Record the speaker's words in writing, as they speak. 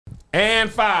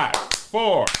And 5,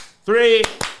 4, 3,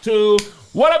 2.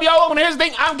 What up, y'all? Here's the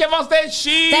thing. I'm Kevin on stage.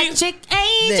 She's that chick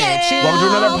Angel. Welcome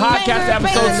to another podcast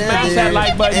episode. Smash that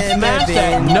like button. Smash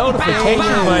that notification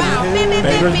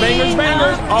button.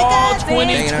 Bangers. All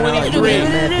 2023.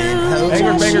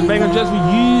 Bangers. Just for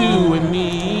you and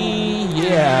me.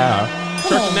 Yeah.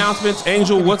 Church announcements.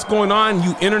 Angel, what's going on?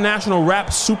 You international rap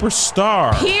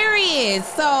superstar. Period.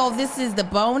 So this is the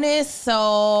bonus. So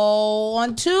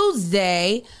on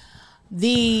Tuesday,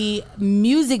 the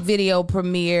music video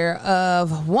premiere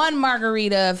of One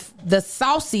Margarita, the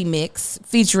Saucy Mix,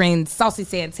 featuring Saucy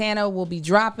Santana, will be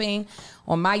dropping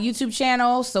on my YouTube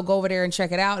channel. So go over there and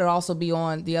check it out. It'll also be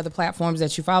on the other platforms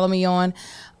that you follow me on.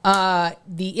 The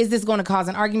Is This Going to Cause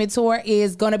an Argument tour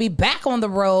is going to be back on the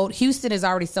road. Houston is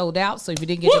already sold out, so if you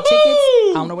didn't get your tickets,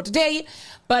 I don't know what to tell you.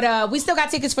 But we still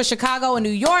got tickets for Chicago and New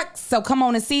York, so come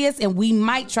on and see us, and we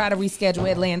might try to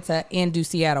reschedule Atlanta and do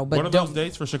Seattle. But what are those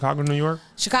dates for Chicago and New York?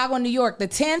 Chicago and New York. The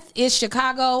 10th is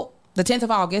Chicago, the 10th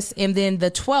of August, and then the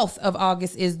 12th of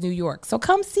August is New York. So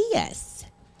come see us.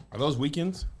 Are those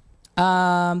weekends?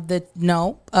 The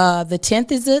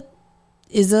 10th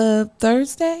is a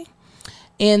Thursday.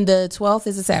 And the 12th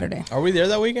is a Saturday. Are we there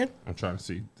that weekend? I'm trying to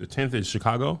see. The 10th is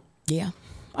Chicago? Yeah.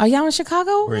 Are y'all in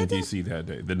Chicago? We're in D.C. that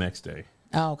day, the next day.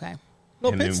 Oh, okay.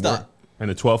 No pit stop.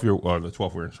 And the 12th,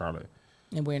 we're in Charlotte.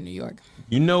 And we're in New York.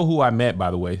 You know who I met,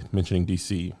 by the way, mentioning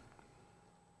D.C.,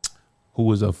 who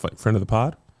was a friend of the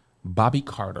pod? Bobby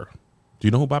Carter. Do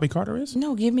you know who Bobby Carter is?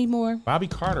 No, give me more. Bobby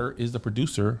Carter is the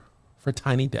producer for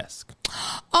Tiny Desk.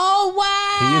 Oh,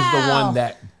 wow. He is the one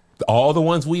that, all the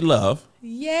ones we love.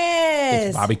 Yes.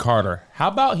 It's Bobby Carter. How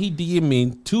about he DM'd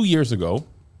me 2 years ago,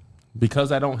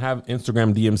 because I don't have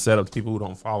Instagram DM set up to people who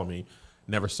don't follow me,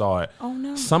 never saw it. Oh,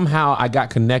 no. Somehow I got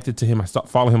connected to him. I started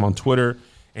following him on Twitter,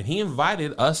 and he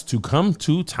invited us to come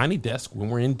to Tiny Desk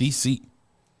when we're in D.C.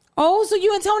 Oh, so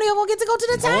you and Tony are going to get to go to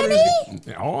the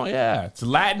Tiny? Oh, yeah. It's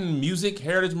Latin Music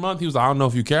Heritage Month. He was like, I don't know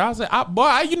if you care. I was like, I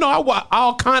want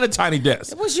all kind of Tiny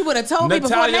Desks. I wish you would have told me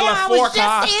before Natalia now. I was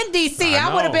Lafourcade. just in D.C.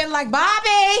 I would have been like,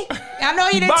 Bobby, I know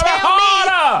you didn't Bobby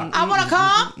tell me. I want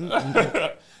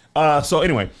to come. So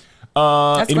anyway,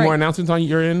 any more announcements on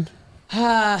your end?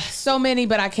 So many,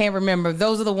 but I can't remember.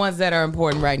 Those are the ones that are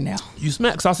important right now. You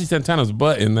smacked Saucy Santana's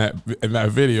butt in that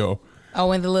video.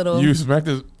 Oh, and the little... You smacked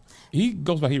his... He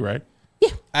goes by he, right?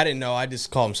 Yeah. I didn't know. I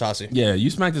just call him Saucy. Yeah, you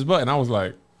smacked his butt, and I was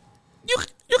like, you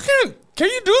can't... Can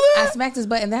you do that? I smacked his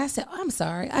butt, and then I said, I'm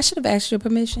sorry. I should have asked your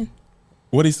permission.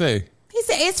 What'd he say? He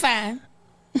said, it's fine.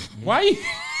 Why you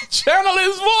channel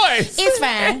his voice? It's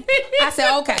fine. I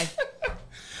said, okay.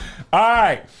 All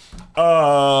right.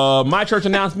 My church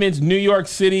announcements. New York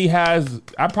City has...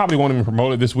 I probably won't even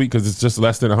promote it this week because it's just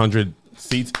less than 100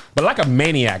 seats. But like a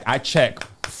maniac, I check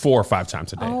 4 or 5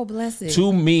 times a day. Oh, bless it.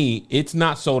 To me, it's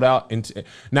not sold out.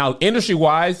 Now,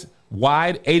 industry-wise,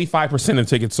 85% of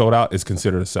tickets sold out is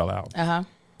considered a sellout. Uh-huh.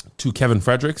 To Kevin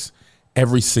Fredericks,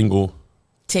 every single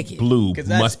ticket blue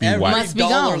must be white. Must be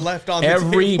gone. Left on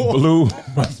Every the table. blue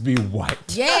must be white.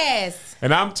 Yes.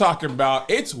 And I'm talking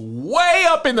about it's way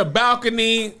up in the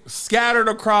balcony, scattered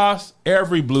across.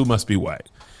 Every blue must be white.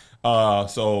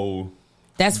 So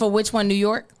that's for which one? New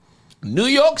York? New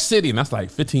York City, and that's like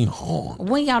 15 home.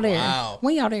 When y'all there? Wow.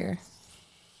 When y'all there?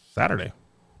 Saturday.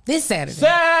 This Saturday.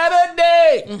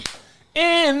 Saturday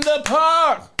in the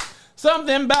park.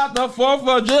 Something about the 4th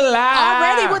of July.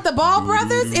 Already with the Ball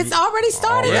Brothers? It's already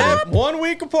started up? 1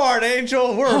 week apart,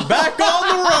 Angel. We're back on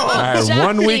the road. I had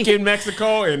Johnny. 1 week in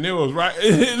Mexico, and it was right.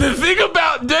 The thing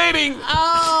about dating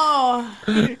Oh.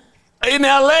 in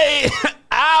LA,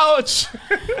 ouch.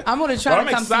 I'm going to try But to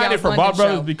I'm come see excited y'all's for London Bob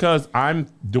Brothers show. because I'm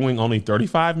doing only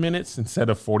 35 minutes instead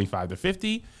of 45 to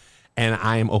 50, and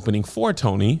I am opening for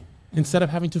Tony instead of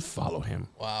having to follow him.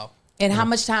 Wow. And how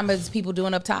much time is people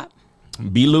doing up top?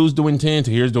 B-Lou's doing 10,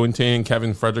 Tahir's doing 10,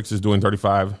 Kevin Fredericks is doing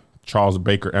 35,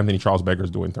 Anthony Charles Baker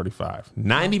is doing 35.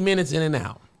 90 minutes in and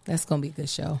out. That's going to be a good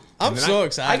show. I'm so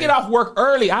excited. I get off work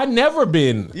early. I've never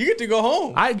been. You get to go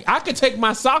home. I could take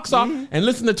my socks off and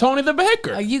listen to Tony the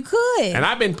Baker. Oh, you could. And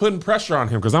I've been putting pressure on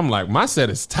him because I'm like, my set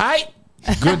is tight,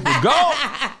 good to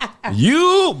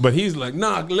go. But he's like,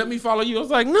 nah, let me follow you. I was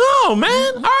like, no,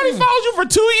 man, I already followed you for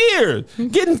 2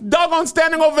 years. Getting doggone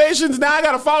standing ovations. Now I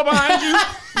got to follow behind you.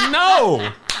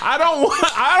 No,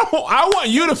 I want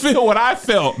you to feel what I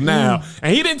felt now.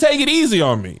 And he didn't take it easy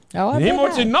on me. Oh, I bet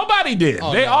not. Nobody did.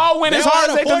 Oh, they no. all went as hard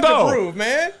as they could To go. prove,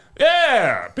 man.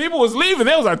 Yeah, people was leaving.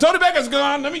 They was like, Tony Becker's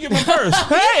gone. Let me get my purse.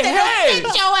 hey,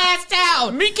 Sit your ass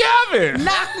down. me, Kevin.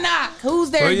 Knock, knock.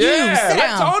 Who's there? So You. Sit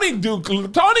let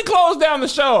down. Tony closed down the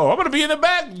show. I'm gonna be in the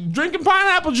back drinking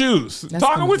pineapple juice, That's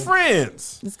talking gonna with be-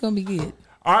 friends. It's going to be good.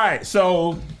 All right,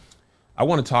 so I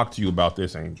want to talk to you about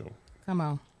this, Angel. Come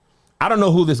on. I don't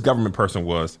know who this government person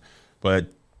was, but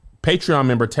Patreon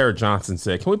member Tara Johnson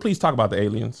said, "Can we please talk about the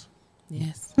aliens?"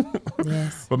 Yes.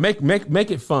 Yes. But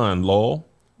make it fun, lol.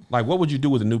 Like, what would you do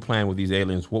with a new plan with these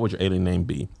aliens? What would your alien name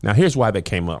be? Now, here's why that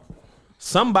came up.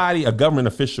 Somebody, a government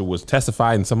official, was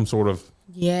testifying some sort of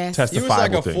Yes. He was testifiable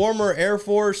like a thing. former Air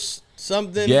Force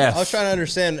something. Yes. I was trying to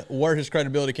understand where his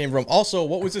credibility came from. Also,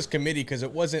 what was this committee? Because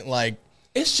it wasn't like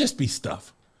It's just be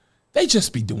stuff. They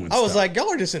just be doing stuff. I was like, y'all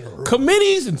are just in a room.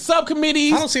 Committees and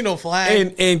subcommittees. I don't see no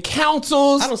flag. and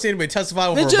councils. I don't see anybody testify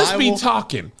over They just revival. be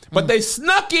talking. But they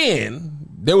snuck in.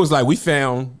 They was like, we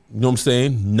found, you know what I'm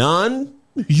saying,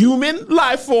 non-human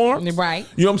life forms. Right.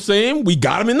 You know what I'm saying? We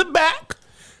got them in the back.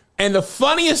 And the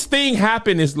funniest thing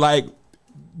happened is like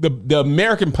the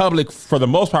American public, for the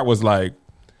most part, was like,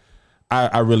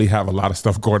 I really have a lot of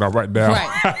stuff going on right now.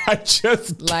 Right. I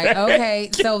just Like, can't. okay,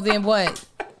 so then what?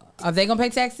 Are they gonna pay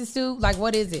taxes too? Like,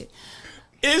 what is it?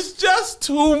 It's just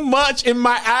too much in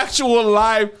my actual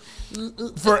life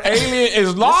for alien.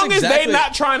 As long as they exactly-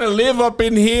 not trying to live up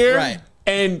in here, Right.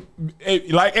 And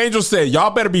like Angel said, y'all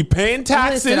better be paying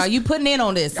taxes. Listen, are you putting in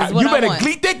on this? Is what You better I want.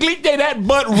 gleek that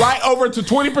butt right over to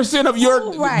 20% of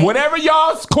your Right. whatever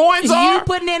y'all's coins You are.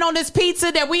 putting in on this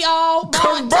pizza that we all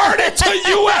bought? Convert it to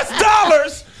U.S.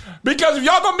 dollars, because if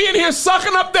y'all gonna be in here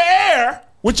sucking up the air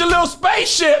with your little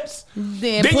spaceships,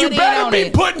 Then then you put in better on be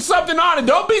it. putting something on it.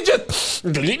 Don't be just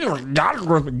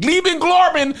gleebing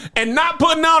glorbing and not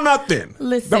putting on nothing.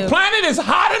 Listen. The planet is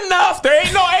hot enough. There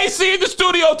ain't no AC in the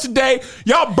studio today.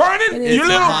 Y'all burning It your is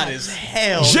little hot as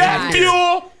hell. jet Right.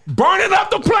 fuel, burning up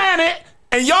the planet,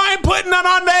 and y'all ain't putting none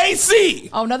on the AC.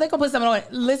 Oh no, they gonna put something on it.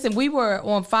 Listen, we were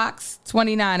on Fox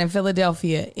 29 in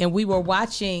Philadelphia, and we were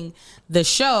watching the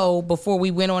show before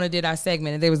we went on and did our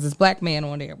segment. And there was this black man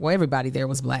on there. Well, everybody there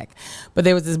was black, but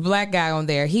there was this black guy on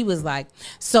there. He was like,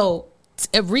 so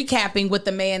recapping what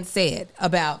the man said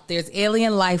about there's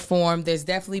alien life form. There's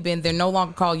definitely been. They're no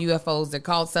longer called UFOs. They're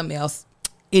called something else.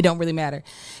 It don't really matter.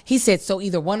 He said, so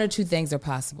either one or two things are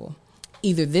possible.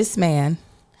 Either this man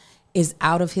is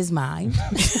out of his mind,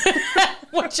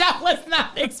 which I was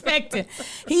not expecting.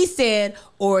 He said,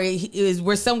 or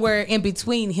we're somewhere in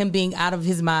between him being out of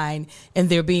his mind and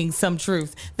there being some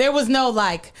truth. There was no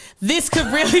like, this could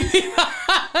really be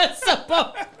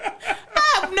supposed.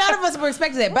 None of us were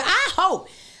expecting that, but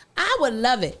I would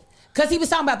love it. Because he was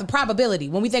talking about the probability.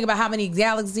 When we think about how many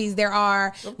galaxies there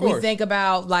are, we think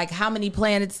about like how many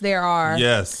planets there are.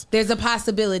 Yes. There's a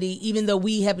possibility, even though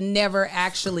we have never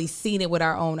actually seen it with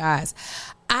our own eyes.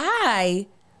 I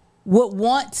would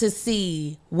want to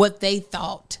see what they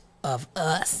thought of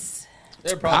us.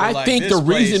 They're probably I like, think this the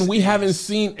reason place we is- haven't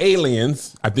seen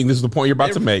aliens, I think this is the point you're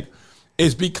about to make,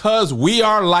 is because we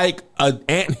are like an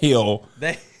anthill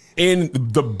They- in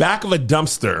the back of a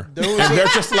dumpster. was And they're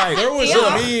just like, There was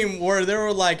Yeah. a meme where there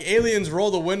were like aliens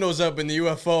roll the windows up in the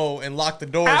UFO and lock the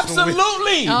doors.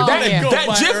 absolutely. Oh, that yeah. that Go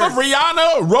by gif of Earth.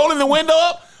 Rihanna rolling the window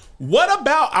up. What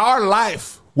about our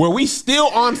life where we still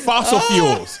on fossil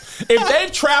fuels? If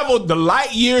they've traveled the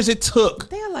light years it took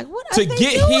They're like, what are to they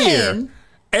get doing? here,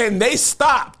 and they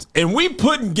stopped, and we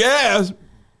putting gas.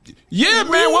 Yeah,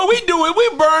 man, what we do is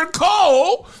we burn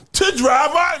coal to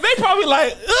drive our. They probably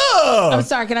like, ugh. I'm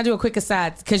sorry, can I do a quick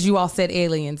aside? Because you all said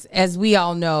aliens. As we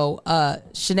all know,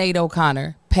 Sinead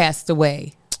O'Connor passed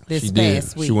away this She did.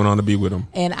 past week. She went on to be with him.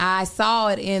 And I saw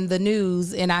it in the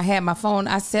news, and I had my phone.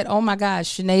 I said, oh my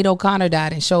gosh, Sinead O'Connor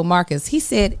died, and showed Marcus. He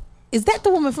said, is that the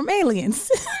woman from Aliens?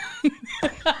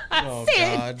 Oh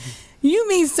said, God! you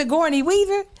mean Sigourney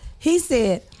Weaver? He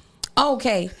said,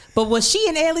 okay, but was she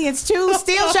in Aliens too?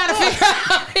 Still trying to figure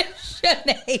out if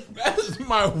Sinead. That is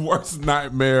my worst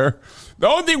nightmare. The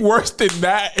only thing worse than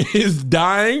that is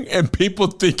dying and people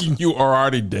thinking you are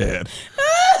already dead.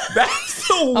 That's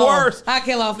the worst. I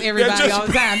kill off everybody just- all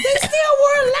the time. They still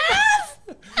were alive?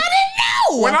 I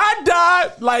didn't know. When I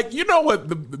died, like, you know what?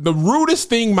 The rudest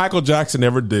thing Michael Jackson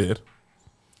ever did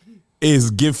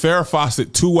is give Farrah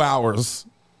Fawcett 2 hours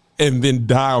and then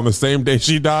die on the same day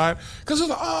she died. Because it was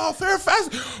like, oh, Farrah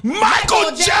Fawcett.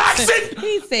 Michael Jackson!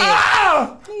 He said,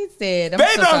 Ah! he said, I'm They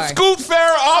so done sorry. scoot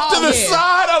Farrah off Oh, to the yeah.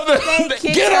 side of They the.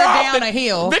 kicked Get her her off down the a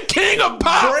hill. The king of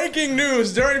pop. Breaking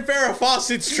news during Farrah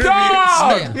Fawcett's tribute.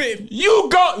 Dog, segment. you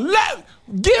go.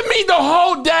 Give me the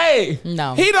whole day.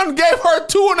 No. He done gave her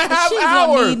 2.5 She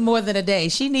hours. gonna need more than a day.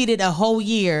 She needed a whole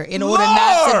year in order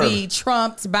not to Lord. be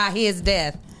trumped by his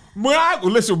death.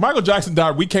 Listen, when Michael Jackson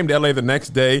died, we came to LA the next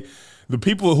day. The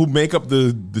people who make up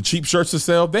the cheap shirts to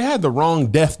sell, they had the wrong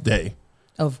death day.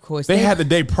 Of course. They had the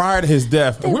day prior to his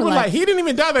death. And we were were like, like- he didn't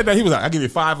even die that day. He was like, I'll give you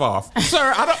 5 off.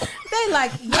 Sir, I don't. They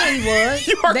like, yeah, he was.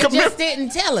 You are They just didn't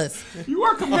tell us. You are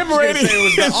I was commemorating. gonna say it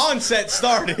was the his- Oh, onset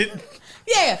started.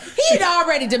 Yeah, he'd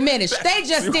already diminished. They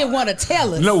just didn't want to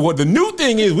tell us. No, what the new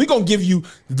thing is, we're going to give you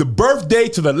the birthday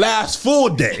to the last full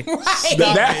day. Right.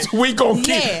 That's we going to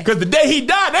keep. Yeah. Because the day he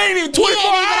died, they ain't even 24 ain't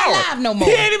even hours. alive no more.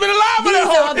 He ain't even alive for These that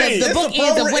whole are the- thing. the book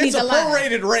ends of when he's It's a alive.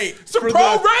 prorated rate. It's a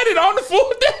prorated on the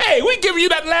full day. We giving you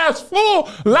that last full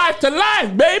life to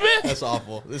life, baby. That's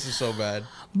awful. This is so bad.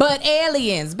 But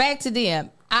aliens, back to them.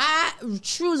 I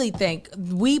truly think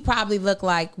we probably look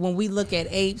like when we look at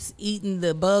apes eating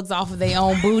the bugs off of their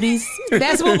own booties.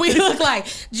 That's what we look like.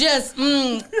 Just,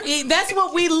 that's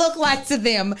what we look like to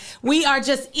them. We are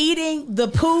just eating the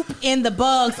poop and the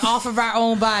bugs off of our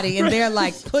own body. And they're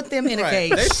like, put them in a Right.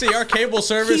 cage. They see our cable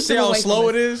service, Keep see them how away slow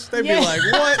from it us. is. They'd Yeah. be like,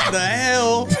 what the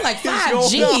hell Like is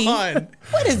 5G. going on?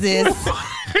 What is this?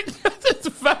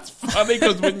 That's funny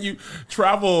because when you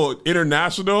travel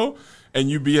international and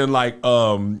you be in like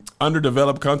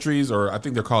underdeveloped countries, or I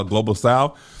think they're called Global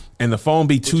South, and the phone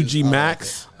be 2G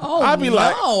max, Oh, I'd be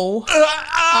like, no.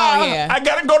 Yeah. I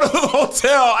gotta go to the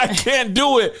hotel. I can't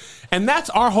do it. And that's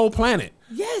our whole planet.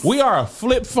 Yes. We are a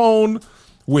flip phone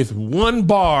with 1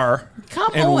 bar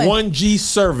Come and on. 1G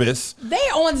service. They're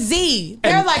on Z.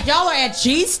 They're And- like, y'all are at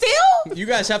G still? You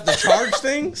guys have to charge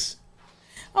things?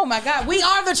 Oh my God. We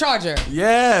are the charger.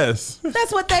 Yes.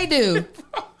 That's what they do.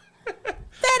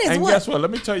 That is And what. guess what? Let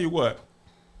me tell you what.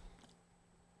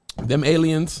 Them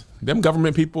aliens, them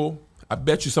government people, I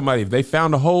bet you somebody, if they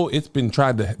found a hole,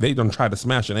 they done tried to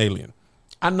smash an alien.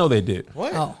 I know they did.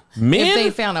 What? Oh. Men? If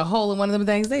they found a hole in one of them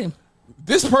things, they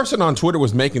This person on Twitter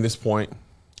was making this point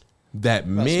that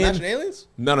men. Smashing aliens?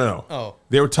 No. Oh.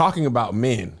 They were talking about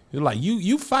men. They're like,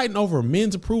 you fighting over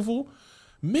men's approval?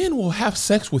 Men will have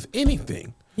sex with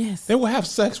anything. Yes. They will have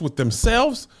sex with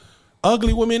themselves,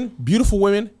 ugly women, beautiful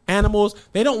women, animals.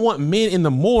 They don't want men in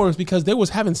the morgues because they was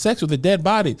having sex with a dead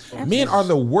body. Men are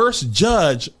the worst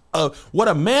judge of what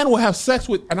a man will have sex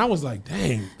with. And I was like,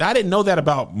 dang, I didn't know that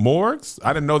about morgues.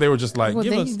 I didn't know they were just like, Well,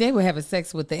 give us. they were having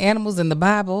sex with the animals in the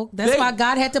Bible. That's They- why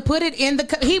God had to put it in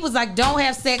the. He was like, "Don't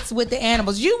have sex with the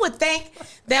animals." You would think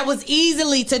that was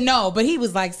easily to know, but he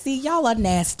was like, "See, y'all are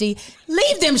nasty.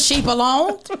 Leave them sheep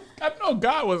alone." I know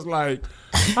God was like,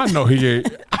 I know he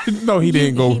ain't. I know he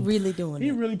didn't go. He really doing He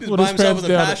it. really He's put by his himself pants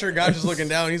in the down. pasture. God's just looking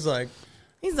down. He's like,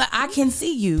 He's like, "I can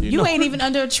see you. You know- ain't even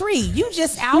under a tree. You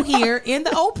just out here in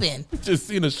the open." Just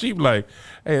seen a sheep like,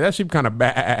 hey, that sheep kind of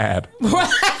bad.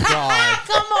 God.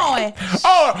 Come on.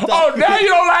 Oh, now you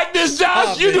don't like this, Josh?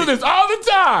 Stop You it. do this all the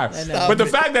time. Stop But the it.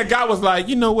 fact that God was like,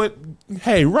 you know what?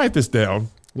 Hey, write this down.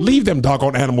 Leave them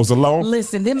doggone animals alone.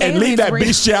 Listen, them and leave aliens that real.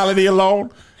 bestiality alone.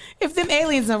 If them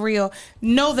aliens are real,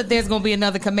 know that there's going to be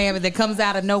another commandment that comes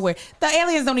out of nowhere. The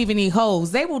aliens don't even need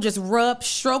hoes. They will just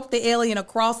stroke the alien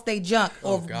across their junk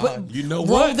or God. You know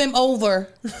roll what? them over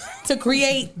to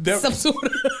create Them- some sort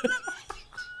of...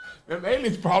 Them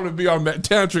aliens probably be on that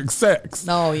tantric sex.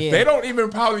 Oh, yeah. They don't even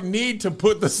probably need to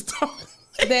put the stuff.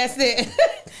 That's it.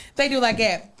 They do like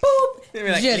that. Boop. They be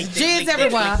like, Just click, jizz click,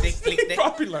 everywhere. click, click, click, They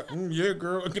probably like, yeah,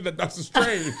 girl, get that Dr.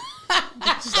 Strange.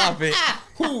 Stop it.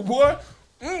 Ooh, boy.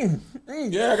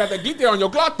 Yeah, I got that glitter on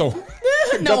your glotto.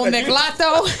 No, Got that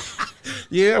Neclato.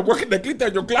 Yeah, working the glitter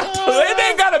on your glotto. They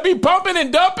ain't gotta be pumping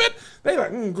and dumping. They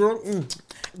like, girl,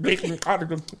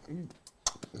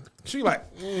 She like,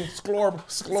 sklorb.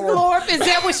 Sklorp. Is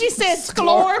that what she said?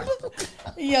 Sklorp?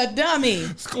 You dummy.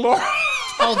 Sklorb.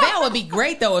 Oh, that would be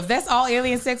great, though. If that's all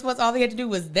alien sex was, all they had to do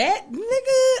was that,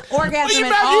 nigga, orgasm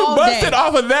You all busted day.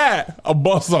 off of that. A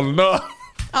bust enough.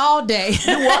 All day.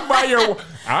 You walk by your, all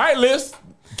right, Liz,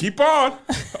 keep on.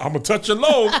 I'm gonna touch your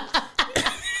lobe.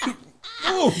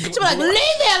 Ooh. She was like, leave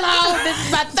me alone. This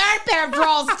is my third pair of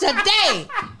drawers today.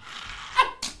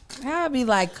 I'd be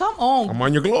like, come on. I'm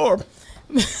on your globe.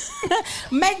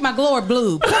 Make my glory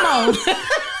blue. Come on.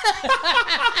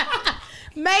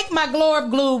 Make my glory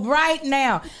blue right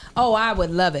now. Oh, I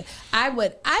would love it. I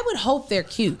would hope they're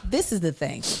cute. This is the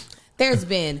thing. There's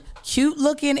been cute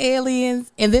looking aliens,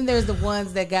 and then there's the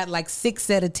ones that got like 6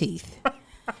 set of teeth.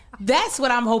 That's what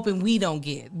I'm hoping we don't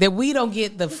get. That we don't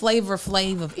get the Flavor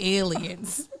Flav of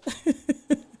aliens.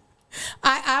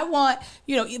 I want,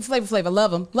 Flavor Flav.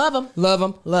 Love them.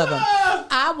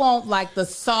 I want like the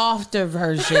softer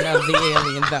version of the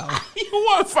alien though. You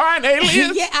want to find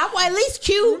aliens? Yeah, I want at least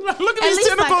cute. Look at At these least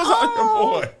tentacles like, on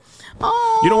your boy.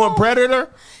 Oh, You don't want Predator?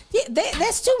 Yeah,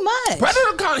 that's too much.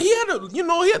 Predator, he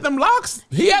had them locks.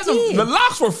 The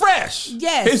locks were fresh.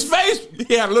 Yes. His face,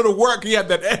 he had a little work. He had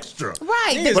that extra.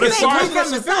 Right. But as far as got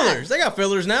some fillers, they got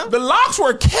fillers now. The locks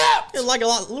were kept. It's like a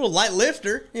little light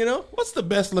lifter, you know. What's the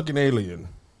best looking alien?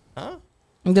 Huh?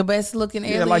 The best looking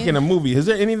alien. Yeah, like in a movie. Is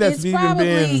there any that's it's even probably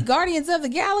been? Guardians of the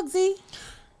Galaxy.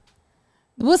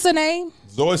 What's her name?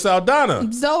 Zoe Saldana.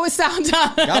 Zoe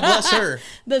Saldana. God bless her.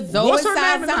 The Zoe What's her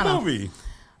Saldana. name in the movie?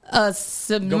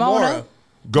 Simona.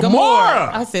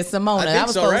 Gamora. I said Simona. I think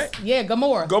so, right? Yeah,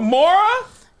 Gamora. Gamora?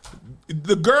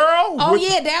 The girl? Oh,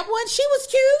 yeah, that one. She was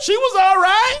cute. She was all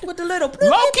right. With the little...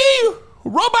 Loki,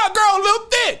 robot girl, a little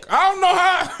thick. I don't know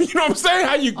how, you know what I'm saying?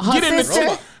 How you Her get in the sister?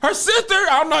 10. Her sister,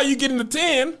 I don't know how you get in the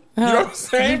 10. You know what I'm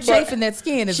saying? You chafing that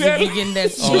skin as if you getting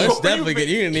that Oh, shit. it's definitely good.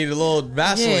 You're gonna need a little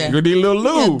Vaseline. Yeah. You need a little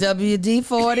lube.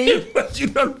 WD-40. But you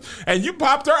know, and you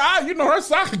popped her eye, you know her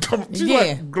socket come. She's Yeah.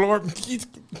 like, glory.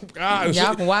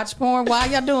 Y'all can watch porn while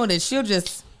y'all doing this. She'll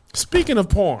just... Speaking of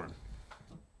porn,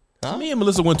 me and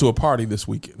Melissa went to a party this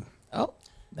weekend. Oh,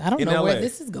 I don't In know where LA.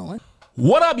 this is going.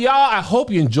 What up, y'all? I hope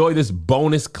you enjoy this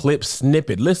bonus clip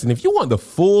snippet. Listen, if you want the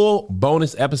full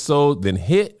bonus episode, then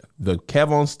hit the Kev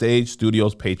on Stage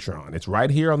Studios Patreon. It's right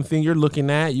here on the thing you're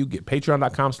looking at. You get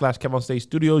patreon.com/Kev on Stage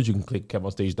Studios. You can click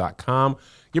kevonstage.com.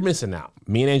 You're missing out.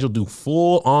 Me and Angel do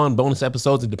full-on bonus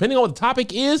episodes, and depending on what the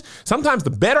topic is, sometimes the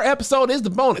better episode is the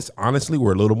bonus. Honestly,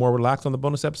 we're a little more relaxed on the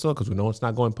bonus episode because we know it's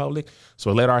not going public,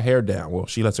 so we let our hair down. Well,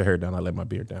 she lets her hair down. I let my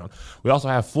beard down. We also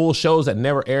have full shows that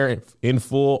never air in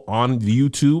full on the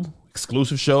YouTube,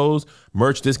 exclusive shows,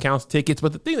 merch discounts, tickets.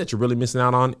 But the thing that you're really missing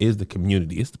out on is the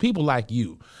community. It's the people like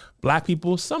you. Black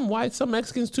people, some white, some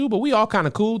Mexicans too, but we all kind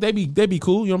of cool. They be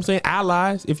cool, you know what I'm saying?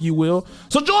 Allies, if you will.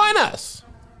 So join us.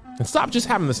 And stop just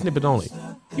having the snippet only.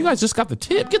 You guys just got the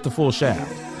tip. Get the full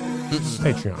shaft.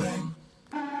 Patreon.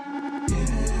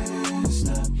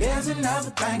 Here's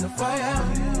another banger for you.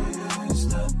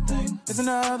 Here's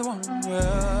another one.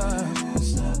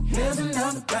 Here's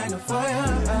another banger for you.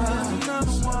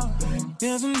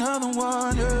 Here's another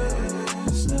one.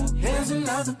 Here's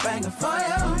another banger for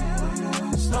you.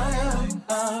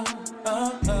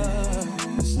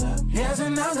 Here's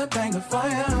another banger for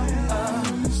you.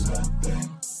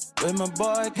 With my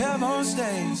boy Kev on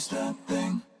Stage.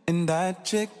 And that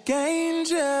chick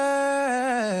Angel.